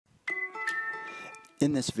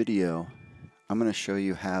In this video, I'm going to show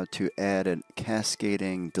you how to add a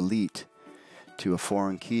cascading delete to a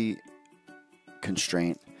foreign key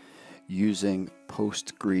constraint using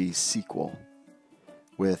PostgreSQL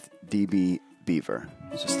with dbeaver.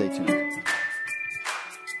 So stay tuned.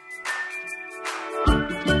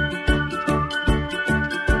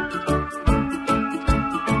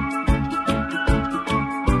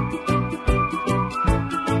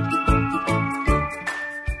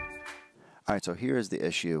 Alright, so here is the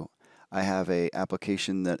issue. I have a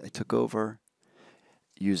application that I took over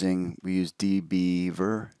we use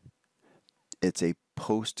dbeaver. It's a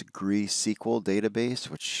PostgreSQL database,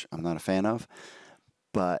 which I'm not a fan of,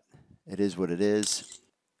 but it is what it is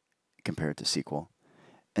compared to SQL.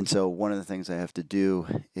 And so one of the things I have to do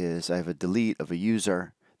is I have a delete of a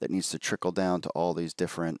user that needs to trickle down to all these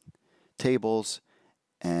different tables,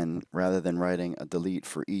 and rather than writing a delete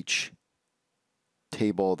for each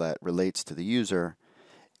table that relates to the user,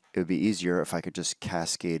 it would be easier if I could just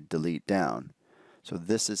cascade delete down. So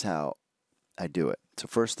this is how I do it. So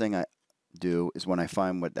first thing I do is when I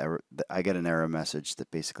find I get an error message that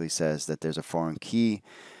basically says that there's a foreign key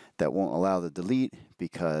that won't allow the delete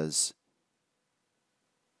because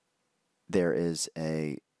there is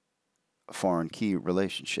a foreign key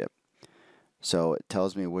relationship. So it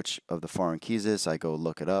tells me which of the foreign keys is. I go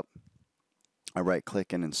look it up. I right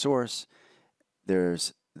click in source.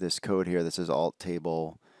 There's this code here that says alt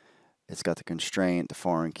table. It's got the constraint, the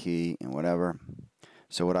foreign key, and whatever.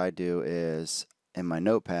 So what I do is in my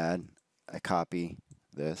notepad, I copy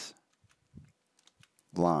this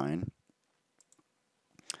line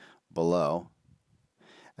below,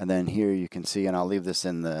 and then here you can see, and I'll leave this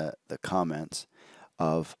in the comments,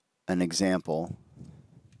 of an example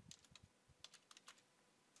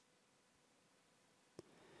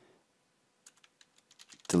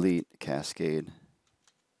delete cascade.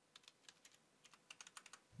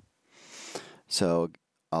 So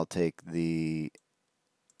I'll take the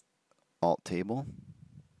alt table.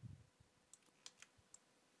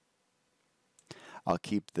 I'll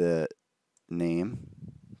keep the name,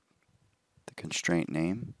 the constraint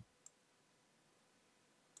name.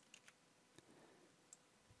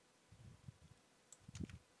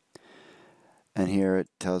 And here it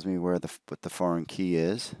tells me where what the foreign key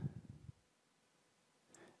is.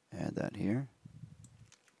 Add that here.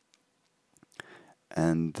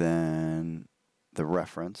 And then the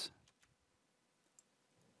reference.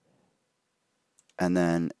 And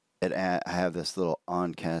then I have this little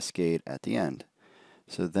on cascade at the end.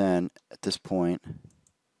 So then at this point,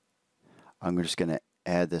 I'm just going to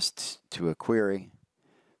add this to a query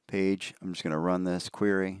page. I'm just going to run this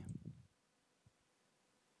query.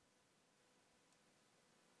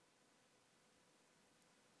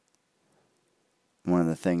 One of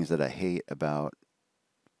the things that I hate about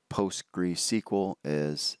PostgreSQL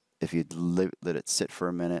is if you let it sit for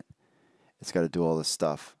a minute, it's got to do all this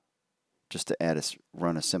stuff just to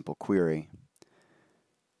run a simple query,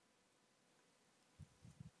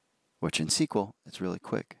 which in SQL it's really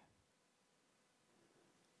quick.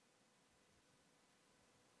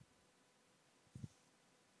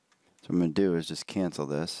 So what I'm going to do is just cancel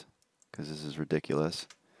this because this is ridiculous.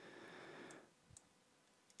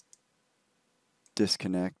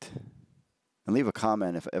 Disconnect. And leave a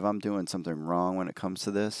comment if I'm doing something wrong when it comes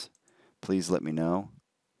to this. Please let me know.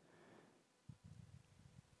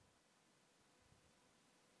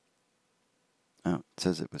 Oh, it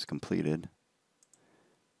says it was completed.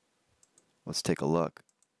 Let's take a look.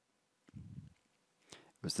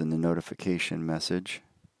 It was in the notification message.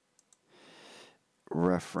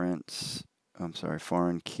 Reference,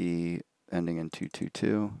 foreign key ending in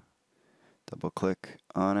 222. Double click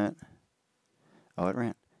on it. Oh, it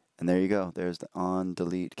ran. And there you go. There's the on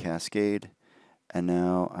delete cascade. And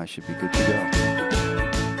now I should be good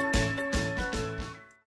to go.